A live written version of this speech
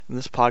In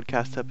this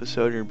podcast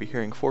episode, you're going to be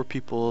hearing four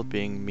people,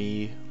 being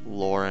me,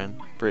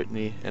 Lauren,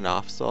 Brittany, and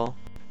Afzal,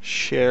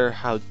 share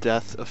how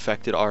death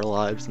affected our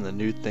lives and the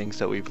new things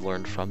that we've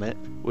learned from it,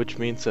 which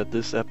means that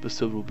this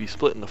episode will be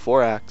split into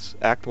 4 acts.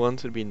 Act 1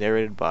 is going to be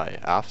narrated by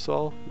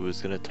Afzal, who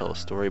is going to tell a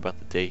story about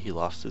the day he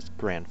lost his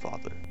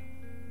grandfather.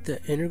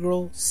 The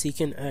integral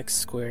secant x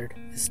squared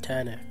is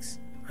tan x,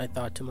 I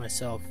thought to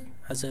myself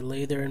as I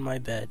lay there in my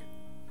bed.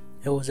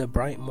 It was a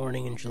bright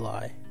morning in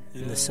July,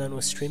 and the sun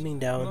was streaming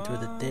down through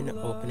the thin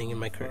opening in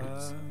my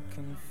curtains.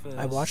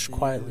 I watched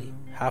quietly,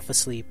 half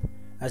asleep,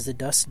 as the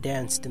dust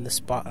danced in the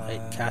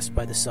spotlight cast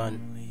by the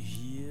sun.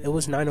 It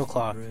was 9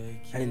 o'clock,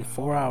 and in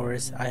 4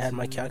 hours I had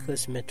my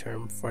calculus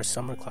midterm for a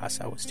summer class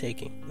I was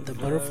taking. The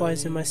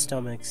butterflies in my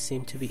stomach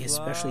seemed to be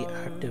especially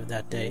active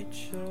that day,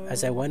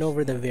 as I went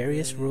over the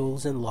various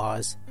rules and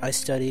laws I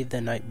studied the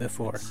night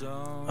before.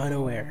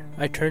 Unaware,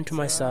 I turned to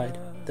my side,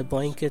 the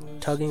blanket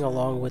tugging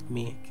along with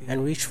me,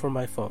 and reached for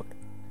my phone.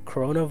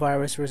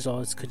 Coronavirus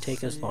results could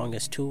take as long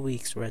as 2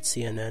 weeks, read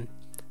CNN.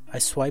 I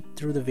swiped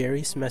through the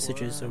various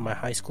messages of my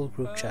high school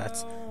group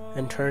chats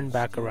and turned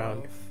back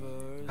around.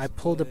 I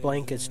pulled the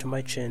blankets to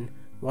my chin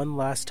one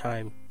last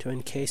time to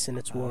encase in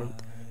its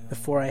warmth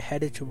before I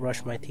headed to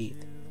brush my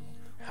teeth.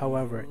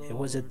 However, it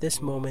was at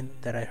this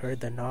moment that I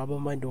heard the knob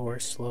of my door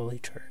slowly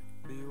turn.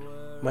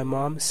 My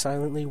mom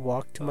silently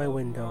walked to my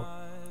window,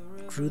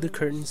 drew the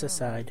curtains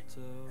aside,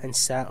 and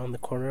sat on the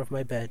corner of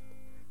my bed,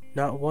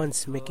 not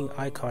once making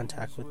eye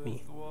contact with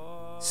me.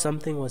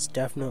 Something was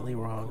definitely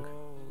wrong.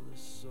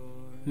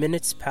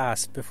 Minutes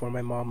passed before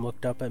my mom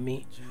looked up at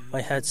me,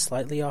 my head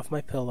slightly off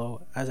my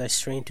pillow as I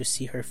strained to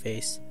see her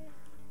face.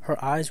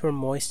 Her eyes were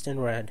moist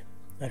and red,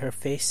 and her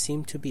face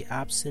seemed to be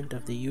absent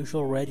of the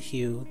usual red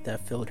hue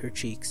that filled her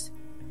cheeks.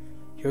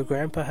 "Your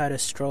grandpa had a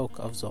stroke,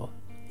 Afzal.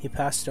 He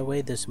passed away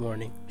this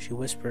morning," she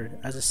whispered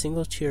as a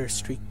single tear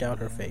streaked down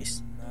her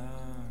face.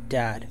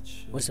 "Dad,"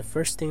 was the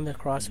first thing that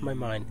crossed my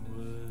mind.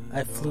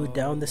 I flew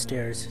down the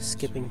stairs,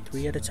 skipping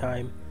 3 at a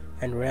time,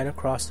 and ran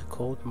across the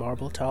cold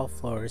marble tile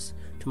floors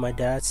to my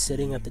dad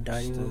sitting at the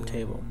dining room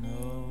table.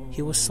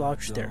 He was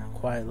slouched there,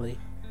 quietly,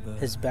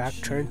 his back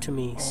turned to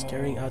me,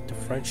 staring out the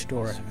French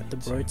door at the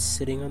birds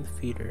sitting on the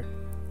feeder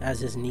as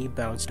his knee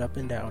bounced up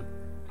and down.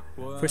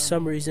 For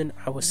some reason,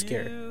 I was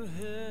scared.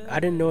 I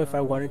didn't know if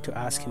I wanted to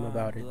ask him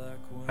about it.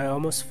 I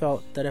almost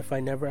felt that if I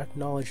never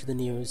acknowledged the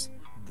news,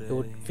 it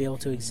would fail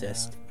to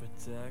exist.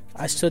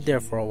 I stood there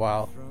for a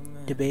while,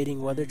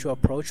 debating whether to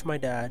approach my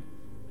dad.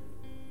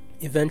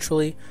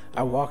 Eventually,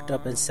 I walked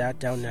up and sat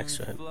down next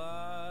to him.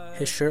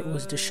 His shirt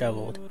was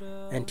disheveled,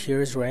 and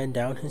tears ran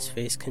down his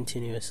face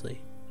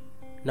continuously.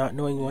 Not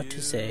knowing what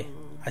to say,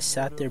 I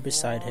sat there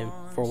beside him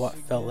for what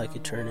felt like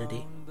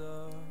eternity.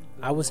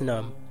 I was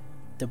numb.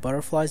 The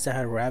butterflies that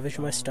had ravaged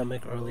my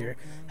stomach earlier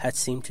had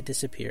seemed to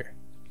disappear.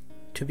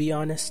 To be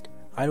honest,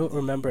 I don't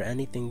remember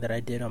anything that I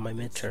did on my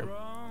midterm.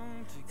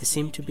 It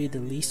seemed to be the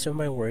least of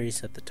my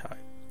worries at the time.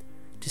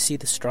 To see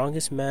the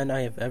strongest man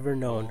I have ever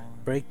known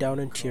break down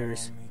in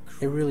tears,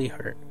 it really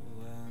hurt.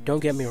 Don't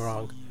get me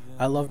wrong,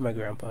 I loved my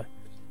grandpa.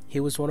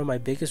 He was one of my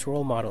biggest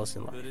role models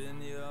in life.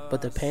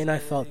 But the pain I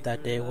felt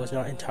that day was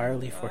not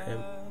entirely for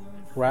him.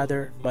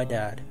 Rather, my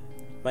dad.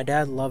 My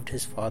dad loved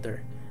his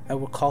father. I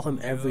would call him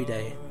every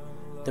day.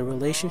 The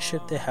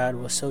relationship they had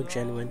was so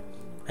genuine,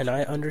 and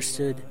I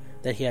understood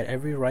that he had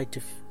every right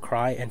to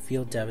cry and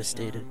feel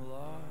devastated.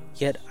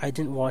 Yet I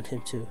didn't want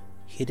him to.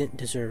 He didn't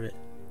deserve it.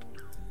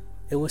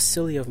 It was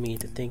silly of me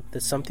to think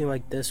that something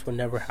like this would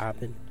never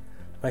happen.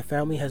 My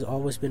family has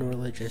always been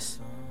religious.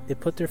 They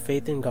put their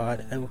faith in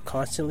God and would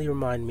constantly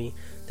remind me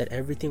that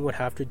everything would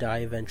have to die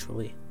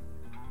eventually.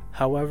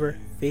 However,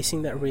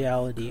 facing that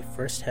reality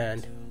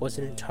firsthand was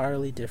an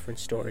entirely different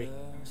story.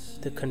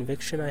 The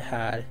conviction I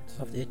had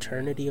of the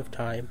eternity of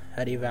time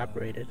had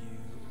evaporated.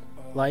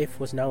 Life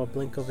was now a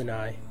blink of an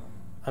eye,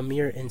 a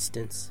mere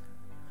instance.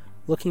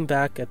 Looking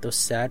back at those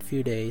sad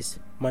few days,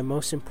 my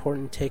most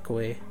important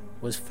takeaway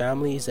was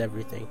family is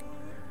everything.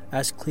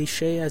 As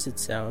cliche as it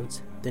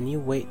sounds, the new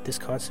weight this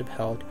concept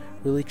held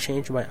really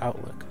changed my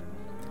outlook.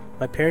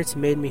 My parents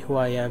made me who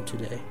I am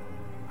today.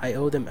 I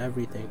owe them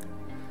everything.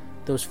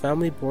 Those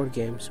family board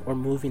games or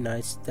movie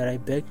nights that I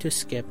begged to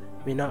skip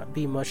may not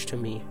be much to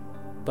me,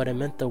 but it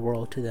meant the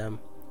world to them.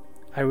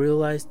 I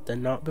realized that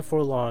not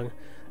before long,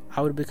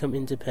 I would become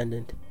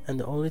independent, and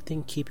the only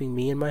thing keeping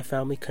me and my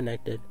family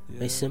connected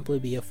may simply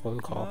be a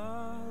phone call.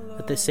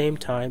 At the same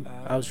time,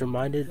 I was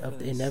reminded of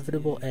the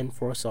inevitable end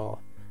for us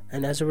all,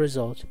 and as a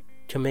result,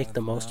 to make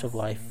the most of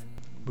life.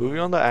 Moving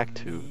on to Act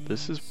 2,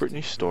 this is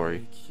Brittany's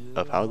story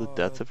of how the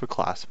death of a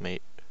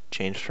classmate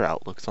changed her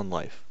outlooks on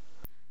life.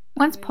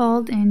 Once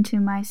pulled into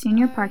my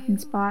senior parking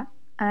spot,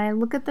 I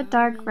look at the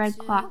dark red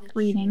clock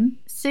reading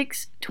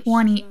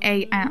 6:20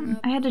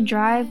 a.m. I had to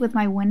drive with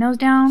my windows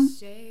down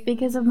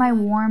because of my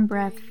warm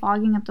breath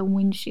fogging up the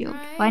windshield,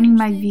 blinding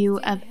my view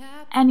of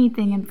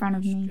anything in front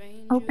of me.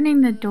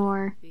 Opening the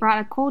door brought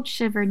a cold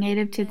shiver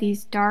native to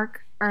these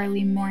dark,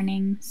 early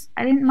mornings.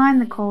 I didn't mind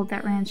the cold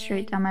that ran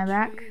straight down my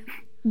back.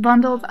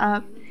 Bundled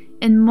up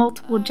in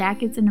multiple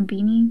jackets and a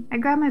beanie. I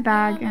grabbed my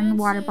bag and the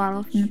water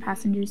bottle from the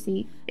passenger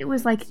seat. It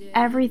was like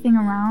everything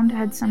around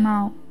had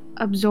somehow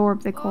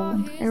absorbed the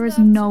cold. There was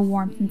no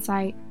warmth in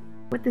sight.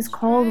 With this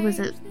cold was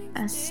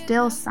a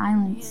still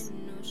silence,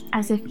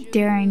 as if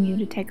daring you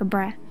to take a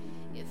breath.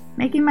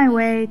 Making my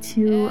way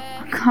to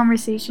a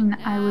conversation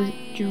I was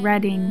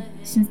dreading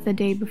since the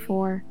day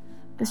before.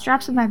 The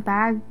straps of my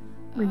bag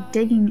were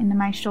digging into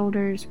my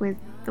shoulders with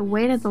the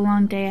weight of the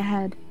long day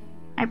ahead.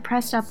 I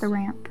pressed up the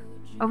ramp,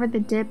 over the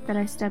dip that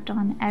I stepped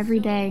on every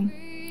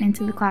day,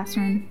 into the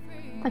classroom.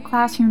 The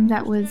classroom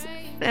that was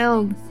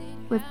filled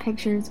with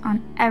pictures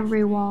on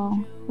every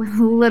wall, with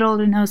little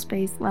to no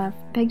space left.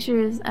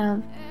 Pictures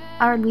of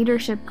our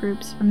leadership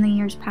groups from the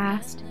years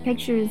past.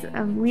 Pictures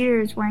of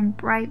leaders wearing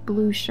bright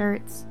blue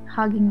shirts,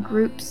 hugging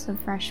groups of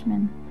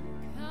freshmen.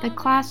 The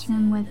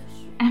classroom with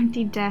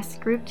empty desks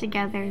grouped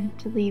together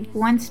to leave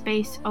one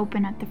space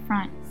open at the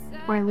front,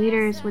 where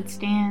leaders would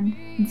stand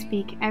and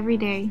speak every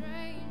day,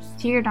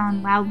 cheered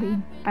on loudly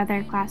by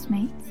their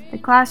classmates. The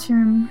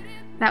classroom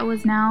that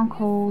was now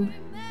cold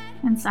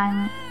and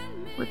silent,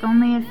 with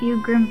only a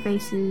few grim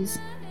faces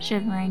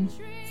shivering.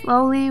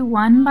 Slowly,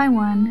 one by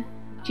one,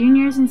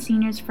 juniors and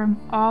seniors from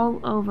all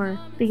over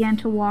began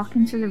to walk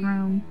into the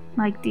room,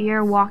 like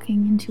deer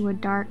walking into a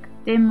dark,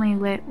 dimly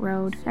lit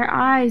road, their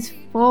eyes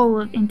full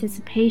of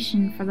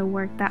anticipation for the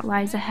work that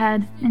lies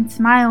ahead, and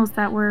smiles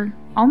that were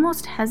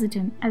almost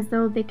hesitant, as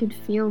though they could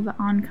feel the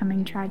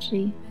oncoming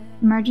tragedy.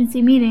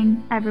 Emergency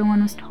meeting,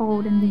 everyone was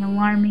told in the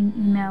alarming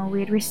email we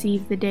had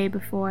received the day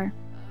before.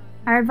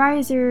 Our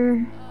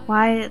advisor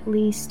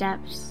quietly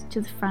steps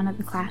to the front of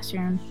the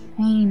classroom,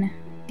 pain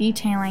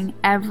detailing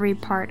every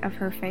part of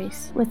her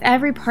face. With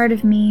every part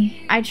of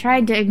me, I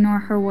tried to ignore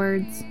her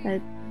words,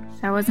 but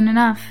that wasn't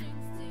enough.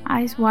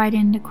 Eyes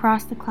widened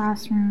across the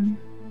classroom,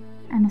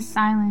 and a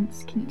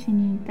silence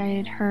continued that I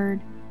had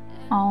heard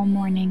all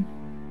morning.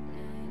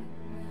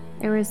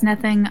 There was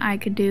nothing I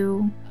could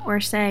do or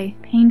say.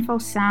 Painful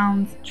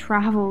sounds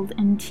traveled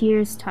and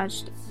tears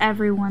touched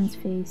everyone's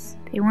face.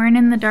 They weren't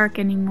in the dark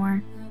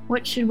anymore.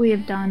 What should we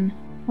have done?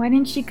 Why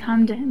didn't she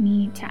come to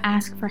me to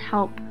ask for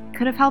help?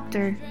 Could have helped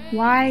her.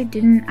 Why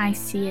didn't I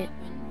see it?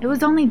 It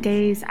was only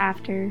days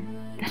after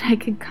that I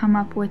could come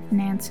up with an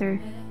answer.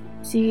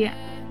 See,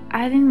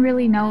 I didn't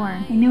really know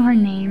her. I knew her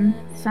name,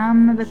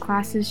 some of the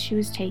classes she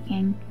was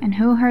taking, and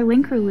who her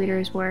link crew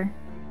leaders were.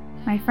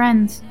 My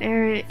friends,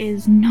 there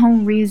is no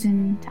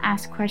reason to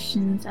ask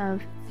questions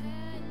of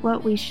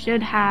what we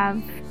should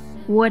have,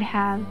 would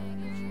have,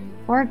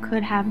 or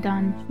could have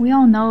done. We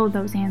all know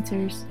those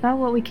answers. About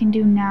what we can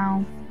do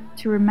now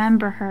to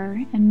remember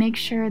her and make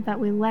sure that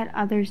we let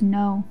others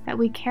know that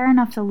we care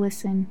enough to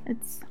listen.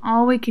 It's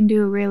all we can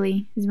do,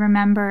 really, is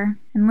remember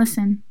and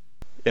listen.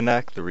 In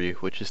Act 3,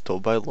 which is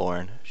told by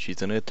Lauren, she's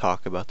going to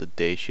talk about the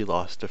day she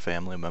lost a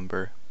family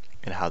member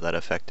and how that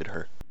affected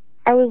her.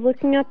 I was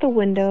looking out the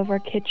window of our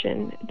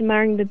kitchen,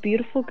 admiring the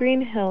beautiful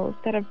green hills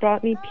that have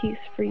brought me peace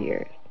for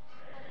years.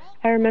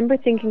 I remember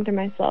thinking to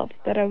myself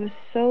that I was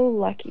so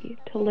lucky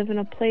to live in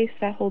a place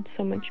that holds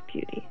so much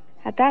beauty.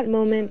 At that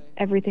moment,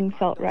 everything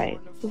felt right.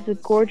 It was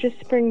a gorgeous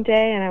spring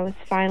day and I was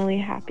finally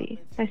happy.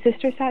 My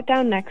sister sat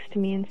down next to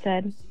me and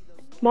said,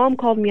 "Mom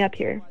called me up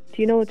here.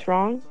 Do you know what's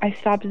wrong?" I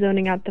stopped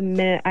zoning out the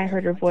minute I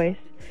heard her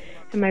voice,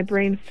 and my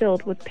brain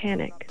filled with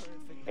panic.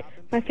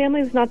 My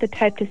family was not the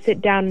type to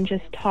sit down and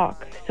just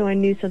talk, so I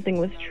knew something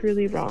was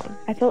truly wrong.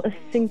 I felt a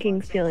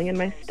sinking feeling in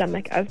my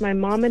stomach as my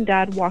mom and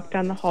dad walked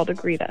down the hall to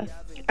greet us.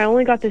 I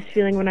only got this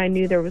feeling when I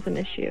knew there was an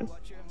issue.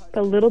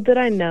 But little did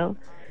I know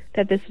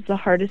that this was the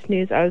hardest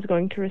news I was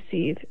going to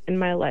receive in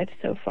my life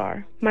so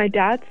far. My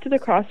dad stood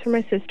across from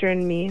my sister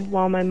and me,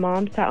 while my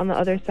mom sat on the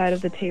other side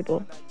of the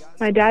table.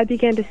 My dad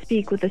began to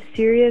speak with a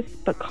serious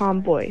but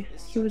calm voice.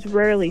 He was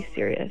rarely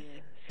serious,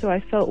 so I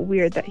felt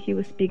weird that he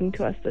was speaking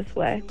to us this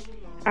way.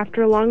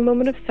 After a long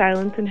moment of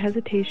silence and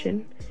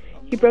hesitation,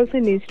 he broke the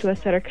news to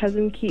us that our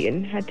cousin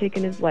Keaton had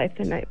taken his life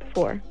the night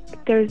before.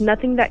 There is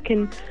nothing that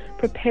can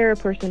prepare a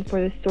person for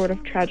this sort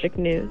of tragic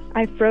news.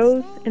 I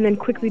froze and then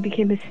quickly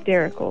became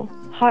hysterical.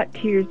 Hot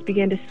tears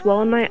began to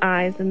swell in my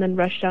eyes and then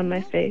rush down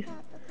my face.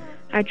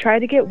 I tried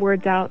to get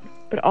words out,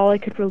 but all I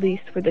could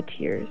release were the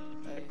tears.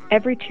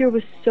 Every tear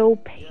was so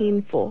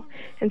painful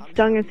and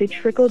stung as they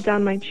trickled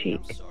down my cheek.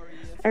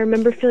 I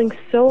remember feeling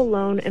so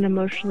alone and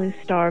emotionally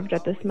starved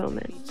at this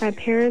moment. My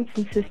parents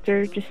and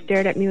sister just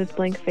stared at me with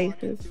blank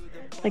faces,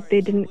 like they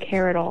didn't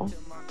care at all.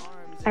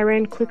 I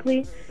ran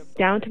quickly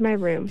down to my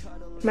room.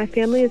 My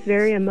family is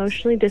very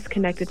emotionally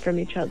disconnected from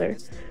each other,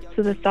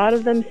 so the thought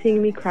of them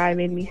seeing me cry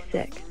made me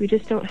sick. We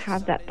just don't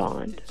have that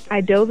bond.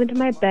 I dove into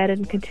my bed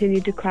and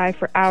continued to cry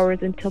for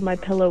hours until my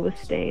pillow was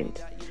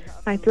stained.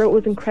 My throat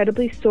was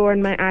incredibly sore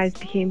and my eyes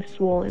became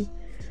swollen.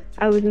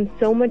 I was in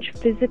so much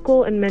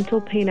physical and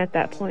mental pain at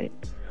that point.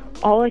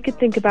 All I could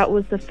think about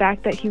was the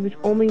fact that he was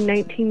only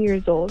 19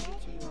 years old.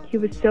 He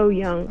was so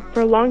young.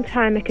 For a long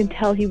time I could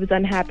tell he was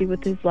unhappy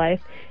with his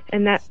life,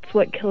 and that's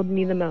what killed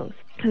me the most.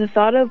 The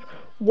thought of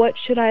what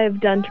should I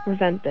have done to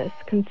prevent this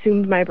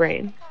consumed my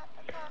brain.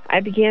 I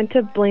began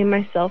to blame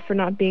myself for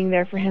not being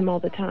there for him all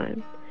the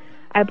time.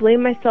 I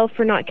blame myself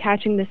for not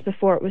catching this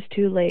before it was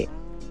too late.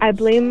 I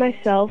blame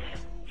myself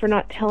for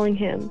not telling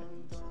him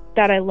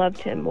that I loved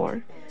him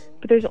more.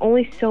 But there's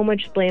only so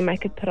much blame I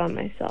could put on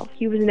myself.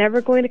 He was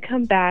never going to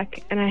come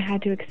back, and I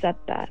had to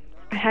accept that.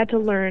 I had to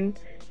learn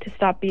to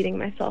stop beating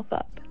myself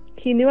up.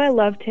 He knew I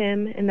loved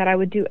him and that I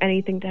would do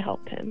anything to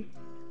help him.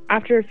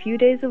 After a few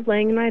days of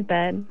laying in my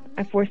bed,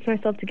 I forced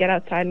myself to get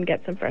outside and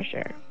get some fresh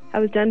air. I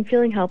was done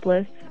feeling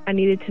helpless. I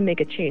needed to make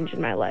a change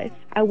in my life.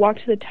 I walked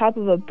to the top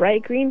of a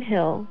bright green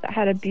hill that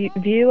had a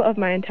view of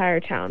my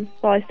entire town.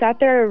 While I sat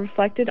there, I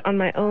reflected on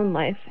my own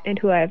life and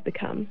who I have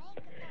become.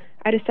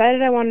 I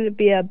decided I wanted to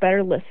be a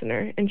better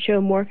listener and show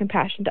more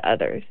compassion to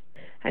others.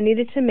 I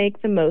needed to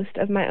make the most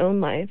of my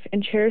own life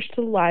and cherish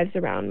the lives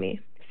around me.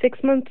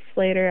 6 months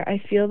later, I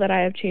feel that I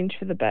have changed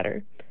for the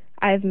better.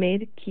 I have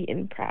made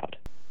Keaton proud.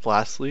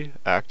 Lastly,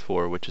 Act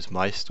 4, which is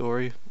my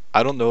story.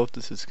 I don't know if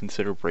this is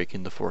considered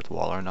breaking the fourth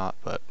wall or not,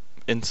 but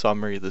in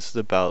summary, this is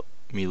about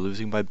me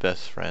losing my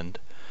best friend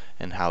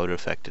and how it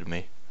affected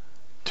me.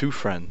 Two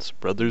friends,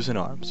 brothers in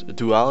arms, a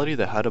duality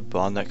that had a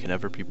bond that can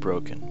never be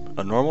broken.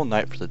 A normal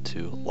night for the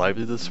two,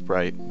 Lively the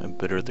sprite and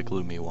Bitter the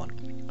gloomy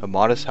one. A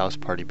modest house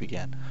party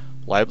began.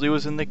 Lively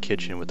was in the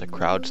kitchen with a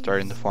crowd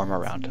starting to form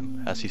around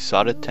him. As he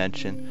sought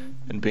attention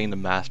and being the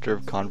master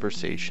of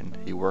conversation,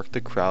 he worked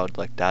the crowd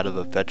like that of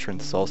a veteran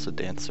salsa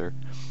dancer,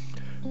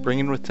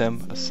 bringing with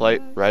him a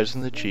slight rise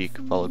in the cheek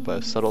followed by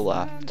a subtle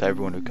laugh to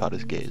everyone who caught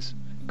his gaze,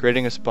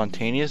 creating a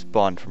spontaneous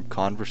bond from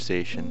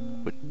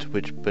conversation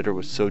which Bitter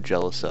was so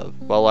jealous of.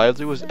 While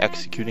Lively was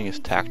executing his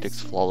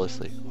tactics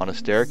flawlessly on a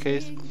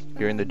staircase,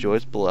 hearing the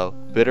joys below,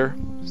 Bitter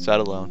sat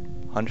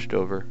alone, hunched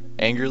over,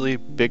 angrily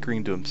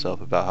bickering to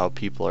himself about how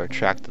people are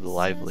attracted to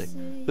Lively.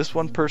 This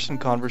one-person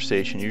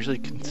conversation usually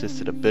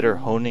consisted of Bitter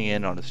honing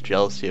in on his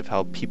jealousy of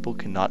how people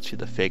cannot see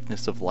the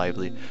fakeness of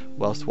Lively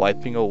whilst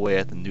wiping away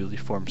at the newly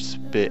formed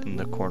spit in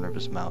the corner of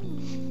his mouth,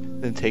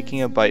 then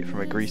taking a bite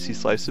from a greasy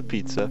slice of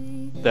pizza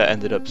that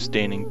ended up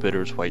staining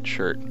Bitter's white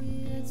shirt.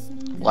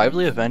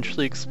 Lively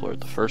eventually explored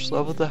the first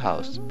level of the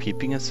house,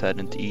 peeping his head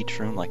into each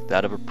room like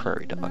that of a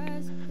prairie dog,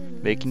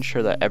 making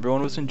sure that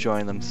everyone was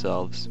enjoying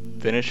themselves.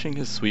 Finishing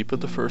his sweep of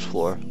the first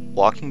floor,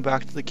 walking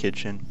back to the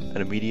kitchen,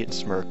 an immediate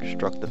smirk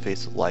struck the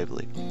face of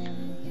Lively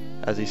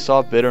as he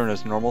saw Bitter in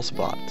his normal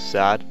spot,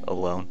 sad,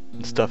 alone,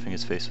 and stuffing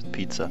his face with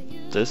pizza.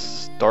 This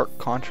stark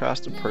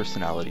contrast of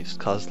personalities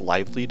caused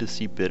Lively to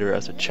see Bitter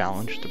as a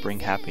challenge to bring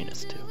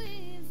happiness to.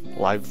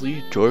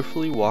 Lively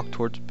joyfully walked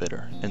towards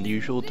Bitter, and the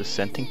usual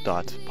dissenting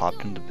thoughts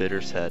popped into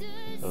Bitter's head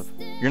of,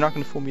 "You're not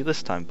going to fool me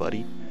this time,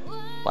 buddy."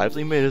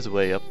 Lively made his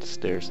way up the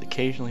stairs,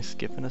 occasionally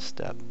skipping a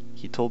step.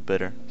 He told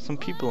Bitter, "Some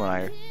people and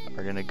I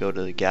are going to go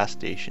to the gas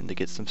station to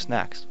get some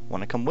snacks.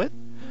 Want to come with?"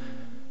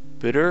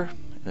 Bitter,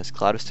 in his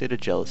clouded state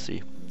of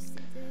jealousy,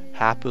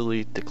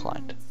 happily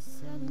declined.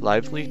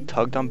 Lively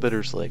tugged on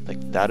Bitter's leg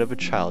like that of a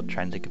child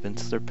trying to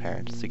convince their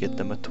parents to get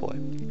them a toy.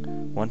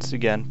 Once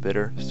again,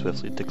 Bitter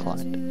swiftly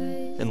declined,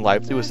 and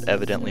Lively was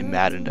evidently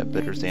maddened at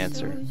Bitter's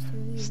answer,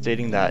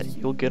 stating that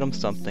he'll get him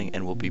something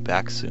and will be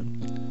back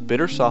soon.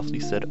 Bitter softly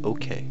said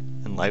okay,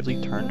 and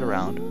Lively turned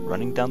around,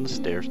 running down the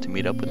stairs to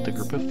meet up with the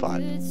group of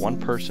 5, one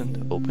person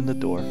to open the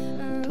door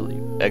to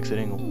leave,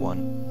 exiting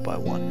one by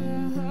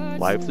one.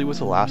 Lively was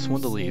the last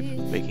one to leave,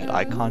 making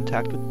eye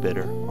contact with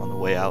Bitter on the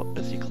way out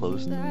as he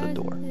closed the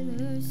door.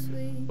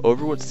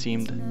 Over what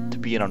seemed to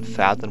be an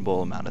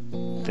unfathomable amount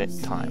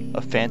of time,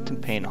 a phantom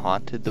pain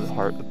haunted the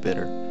heart of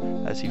Bitter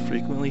as he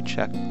frequently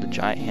checked the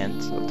giant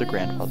hands of the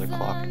grandfather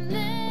clock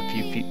a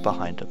few feet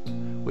behind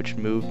him, which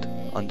moved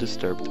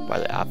undisturbed by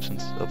the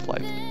absence of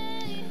Lively.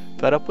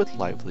 Fed up with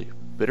Lively,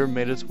 Bitter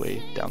made his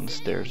way down the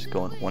stairs,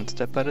 going one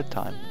step at a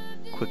time,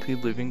 quickly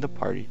leaving the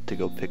party to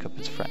go pick up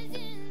his friend.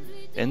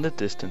 In the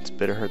distance,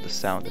 Bitter heard the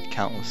sound of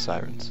countless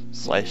sirens,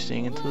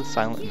 slicing into the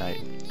silent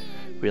night,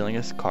 wheeling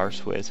his car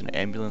sway as an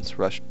ambulance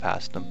rushed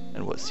past him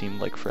in what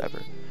seemed like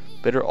forever.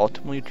 Bitter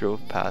ultimately drove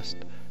past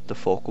the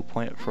focal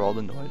point for all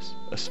the noise.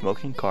 A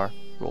smoking car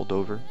rolled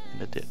over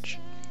in a ditch.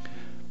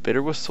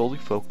 Bitter was solely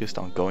focused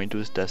on going to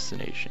his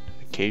destination,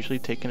 occasionally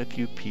taking a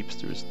few peeps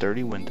through his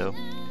dirty window,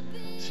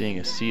 seeing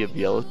a sea of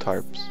yellow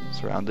tarps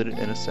surrounded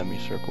in a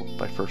semicircle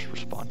by first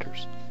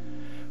responders,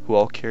 who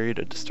all carried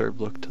a disturbed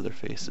look to their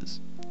faces.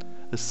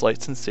 The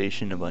slight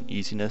sensation of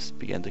uneasiness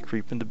began to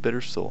creep into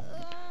Bitter's soul.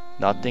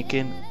 Not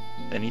thinking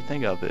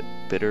anything of it,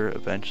 Bitter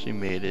eventually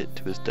made it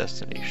to his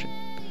destination,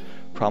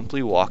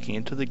 promptly walking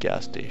into the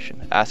gas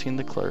station, asking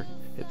the clerk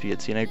if he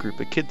had seen a group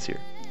of kids here,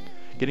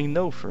 getting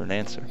no for an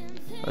answer.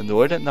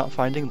 Annoyed at not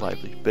finding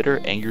Lively, Bitter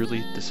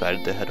angrily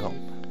decided to head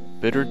home.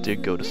 Bitter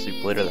did go to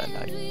sleep later that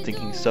night,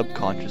 thinking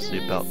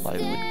subconsciously about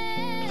Lively.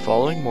 The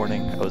following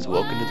morning, I was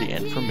woken to the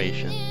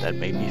information that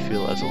made me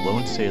feel as a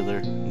lone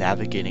sailor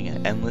navigating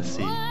an endless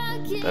sea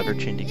of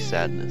ever-changing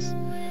sadness,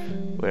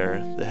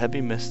 where the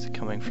heavy mist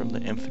coming from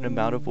the infinite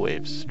amount of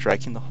waves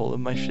striking the hull of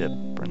my ship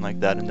burned like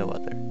that and no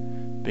other,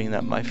 being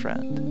that my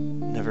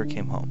friend never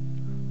came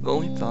home. The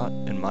only thought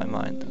in my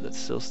mind that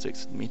still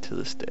sticks with me to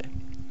this day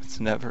is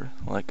to never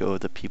let go of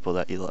the people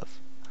that you love.